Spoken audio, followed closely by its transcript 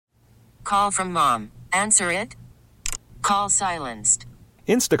Call from mom. Answer it. Call silenced.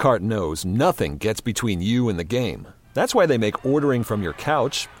 Instacart knows nothing gets between you and the game. That's why they make ordering from your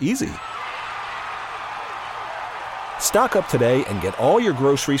couch easy. Stock up today and get all your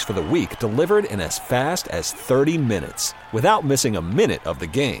groceries for the week delivered in as fast as 30 minutes without missing a minute of the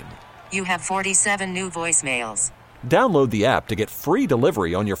game. You have 47 new voicemails. Download the app to get free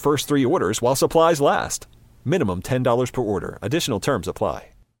delivery on your first 3 orders while supplies last. Minimum $10 per order. Additional terms apply.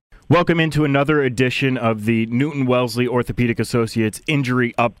 Welcome into another edition of the Newton Wellesley Orthopedic Associates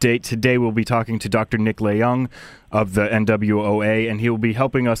Injury Update. Today we'll be talking to Dr. Nick Leung of the NWOA, and he will be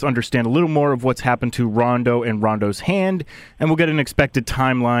helping us understand a little more of what's happened to Rondo and Rondo's hand, and we'll get an expected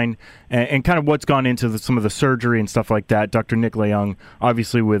timeline and kind of what's gone into some of the surgery and stuff like that. Dr. Nick Leung,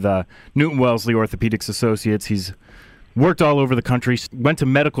 obviously with Newton Wellesley Orthopedics Associates, he's worked all over the country, went to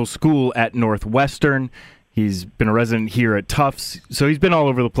medical school at Northwestern. He's been a resident here at Tufts, so he's been all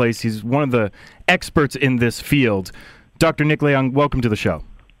over the place. He's one of the experts in this field. Dr. Nick Leung, welcome to the show.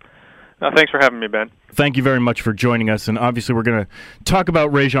 Thanks for having me, Ben. Thank you very much for joining us, and obviously we're going to talk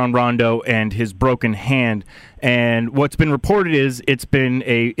about Rajon Rondo and his broken hand. And what's been reported is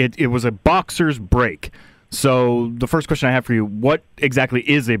it was a boxer's break. So the first question I have for you, what exactly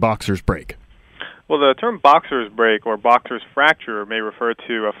is a boxer's break? Well, the term boxer's break or boxer's fracture may refer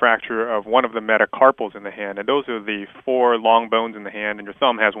to a fracture of one of the metacarpals in the hand, and those are the 4 long bones in the hand, and your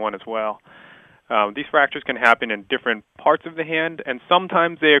thumb has one as well. These fractures can happen in different parts of the hand, and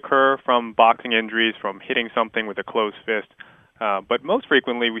sometimes they occur from boxing injuries, from hitting something with a closed fist. But most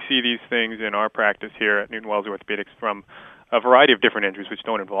frequently, we see these things in our practice here at Newton Wellesley Orthopedics from a variety of different injuries which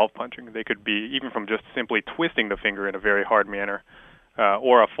don't involve punching. They could be even from just simply twisting the finger in a very hard manner,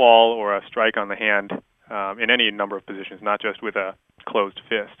 or a fall or a strike on the hand in any number of positions, not just with a closed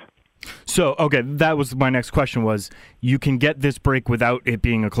fist. So, okay, that was my next question was, you can get this break without it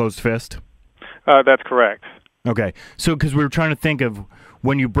being a closed fist? That's correct. Okay, so because we were trying to think of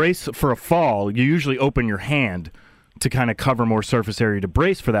when you brace for a fall, you usually open your hand to kind of cover more surface area to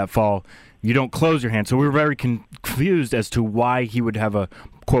brace for that fall. You don't close your hand. So we were very confused as to why he would have a,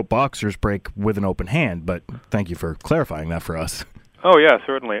 quote, boxer's break with an open hand, but thank you for clarifying that for us. Oh, yeah,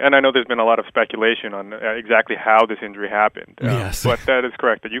 certainly. And I know there's been a lot of speculation on exactly how this injury happened. Yes. But that is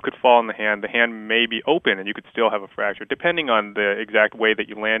correct, that you could fall on the hand. The hand may be open, and you could still have a fracture, depending on the exact way that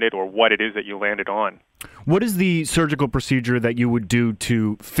you landed or what it is that you landed on. What is the surgical procedure that you would do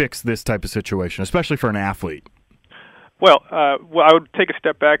to fix this type of situation, especially for an athlete? Well, I would take a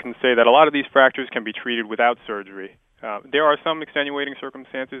step back and say that a lot of these fractures can be treated without surgery. There are some extenuating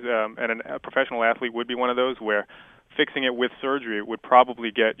circumstances, and a professional athlete would be one of those where fixing it with surgery would probably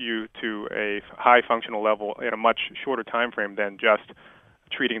get you to a high functional level in a much shorter time frame than just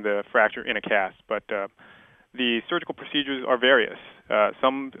treating the fracture in a cast. But the surgical procedures are various.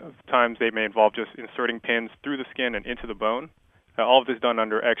 Sometimes they may involve just inserting pins through the skin and into the bone. All of this done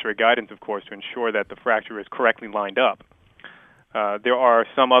under X-ray guidance, of course, to ensure that the fracture is correctly lined up. There are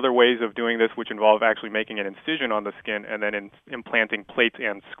some other ways of doing this which involve actually making an incision on the skin and then implanting plates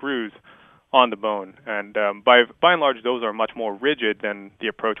and screws on the bone. And by and large, those are much more rigid than the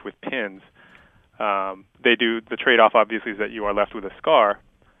approach with pins. The trade-off, obviously, is that you are left with a scar.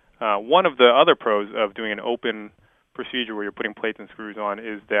 One of the other pros of doing an open procedure where you're putting plates and screws on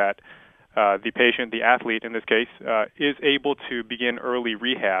is that the patient, the athlete in this case, is able to begin early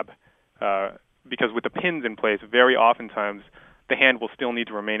rehab because with the pins in place, very oftentimes the hand will still need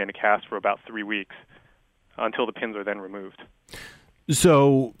to remain in a cast for about 3 weeks until the pins are then removed.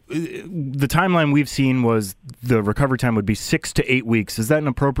 So the timeline we've seen was the recovery time would be 6 to 8 weeks. Is that an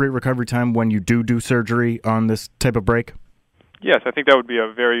appropriate recovery time when you do surgery on this type of break? Yes, I think that would be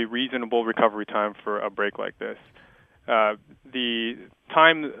a very reasonable recovery time for a break like this. The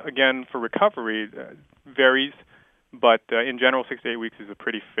time, again, for recovery varies, but in general, 6 to 8 weeks is a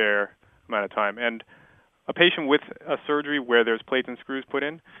pretty fair amount of time. And a patient with a surgery where there's plates and screws put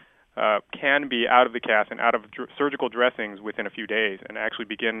in can be out of the cast and out of surgical dressings within a few days and actually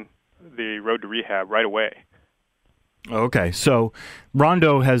begin the road to rehab right away. Okay, so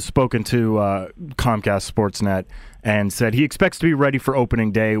Rondo has spoken to Comcast Sportsnet and said he expects to be ready for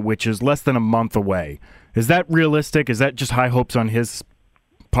opening day, which is less than a month away. Is that realistic? Is that just high hopes on his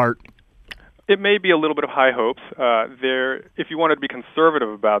part? It may be a little bit of high hopes. If you wanted to be conservative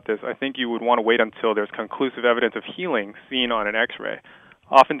about this, I think you would want to wait until there's conclusive evidence of healing seen on an X-ray.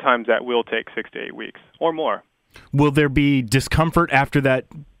 Oftentimes that will take 6 to 8 weeks or more. Will there be discomfort after that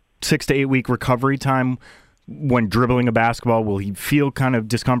 6 to 8 week recovery time when dribbling a basketball? Will he feel kind of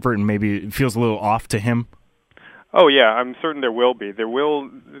discomfort and maybe it feels a little off to him? Oh yeah, I'm certain there will be. There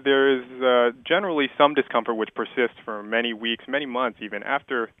is generally some discomfort which persists for many weeks, many months even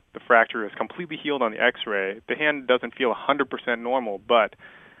after the fracture is completely healed on the X-ray. The hand doesn't feel 100% normal, but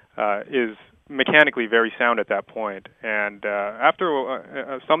is mechanically very sound at that point. And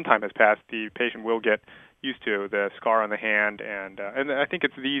after some time has passed, the patient will get used to the scar on the hand, and I think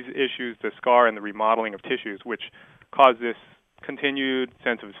it's these issues, the scar and the remodeling of tissues, which cause this continued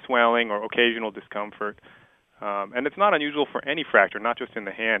sense of swelling or occasional discomfort. And it's not unusual for any fracture, not just in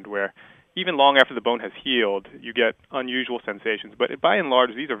the hand, where even long after the bone has healed, you get unusual sensations. But by and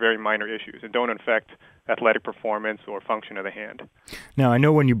large, these are very minor issues and don't affect athletic performance or function of the hand. Now, I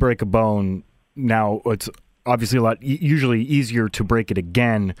know when you break a bone, now it's obviously usually easier to break it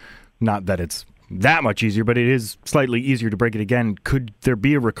again. Not that it's that much easier, but it is slightly easier to break it again. Could there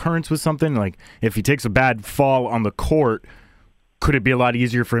be a recurrence with something? Like if he takes a bad fall on the court, could it be a lot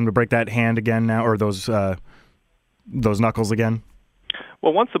easier for him to break that hand again now, or those knuckles again?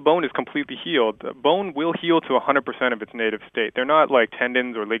 Well, once the bone is completely healed, the bone will heal to 100% of its native state. They're not like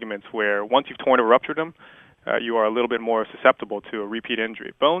tendons or ligaments where once you've torn or ruptured them, you are a little bit more susceptible to a repeat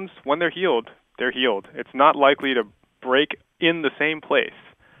injury. Bones, when they're healed, they're healed. It's not likely to break in the same place.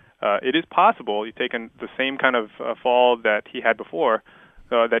 It is possible, you've taken the same kind of fall that he had before,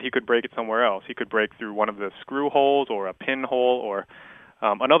 that he could break it somewhere else. He could break through one of the screw holes or a pinhole or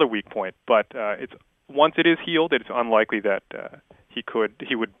another weak point. But once it is healed, it's unlikely that he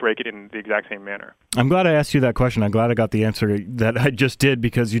would break it in the exact same manner. I'm glad I asked you that question. I'm glad I got the answer that I just did,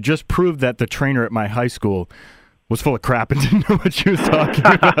 because you just proved that the trainer at my high school was full of crap and didn't know what she was talking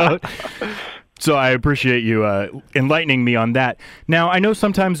about. So I appreciate you enlightening me on that. Now, I know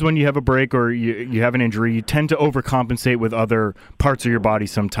sometimes when you have a break or you have an injury, you tend to overcompensate with other parts of your body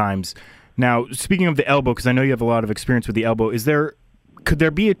sometimes. Now, speaking of the elbow, because I know you have a lot of experience with the elbow, could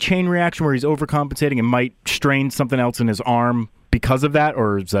there be a chain reaction where he's overcompensating and might strain something else in his arm because of that,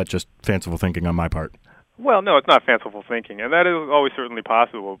 or is that just fanciful thinking on my part? Well, no, it's not fanciful thinking, and that is always certainly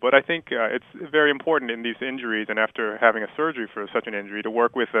possible. But I think it's very important in these injuries and after having a surgery for such an injury to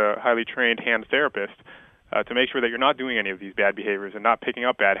work with a highly trained hand therapist to make sure that you're not doing any of these bad behaviors and not picking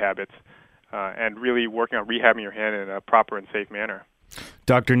up bad habits and really working on rehabbing your hand in a proper and safe manner.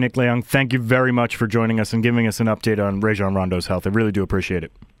 Dr. Nick Leung, thank you very much for joining us and giving us an update on Rajon Rondo's health. I really do appreciate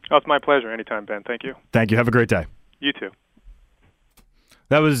it. Oh, it's my pleasure. Anytime, Ben. Thank you. Thank you. Have a great day. You too.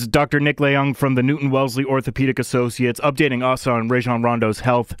 That was Dr. Nick Leung from the Newton Wellesley Orthopedic Associates updating us on Rajon Rondo's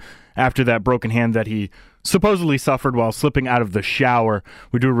health after that broken hand that he supposedly suffered while slipping out of the shower.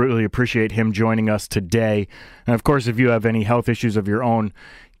 We do really appreciate him joining us today. And, of course, if you have any health issues of your own,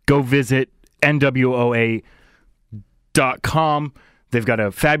 go visit NWOA.com. They've got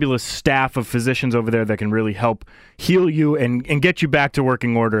a fabulous staff of physicians over there that can really help heal you and get you back to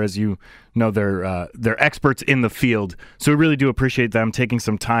working order. As you know, they're experts in the field. So we really do appreciate them taking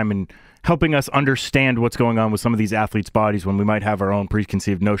some time and helping us understand what's going on with some of these athletes' bodies when we might have our own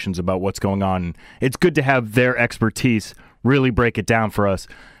preconceived notions about what's going on. It's good to have their expertise really break it down for us.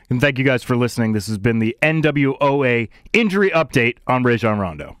 And thank you guys for listening. This has been the NWOA Injury Update on Rajon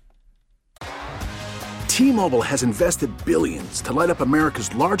Rondo. T-Mobile has invested billions to light up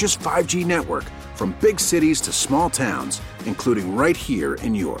America's largest 5G network, from big cities to small towns, including right here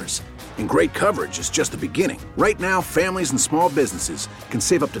in yours. And great coverage is just the beginning. Right now, families and small businesses can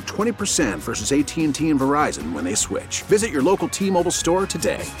save up to 20% versus AT&T and Verizon when they switch. Visit your local T-Mobile store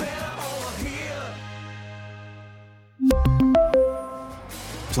today.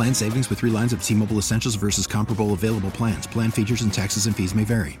 Plan savings with 3 lines of T-Mobile Essentials versus comparable available plans. Plan features and taxes and fees may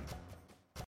vary.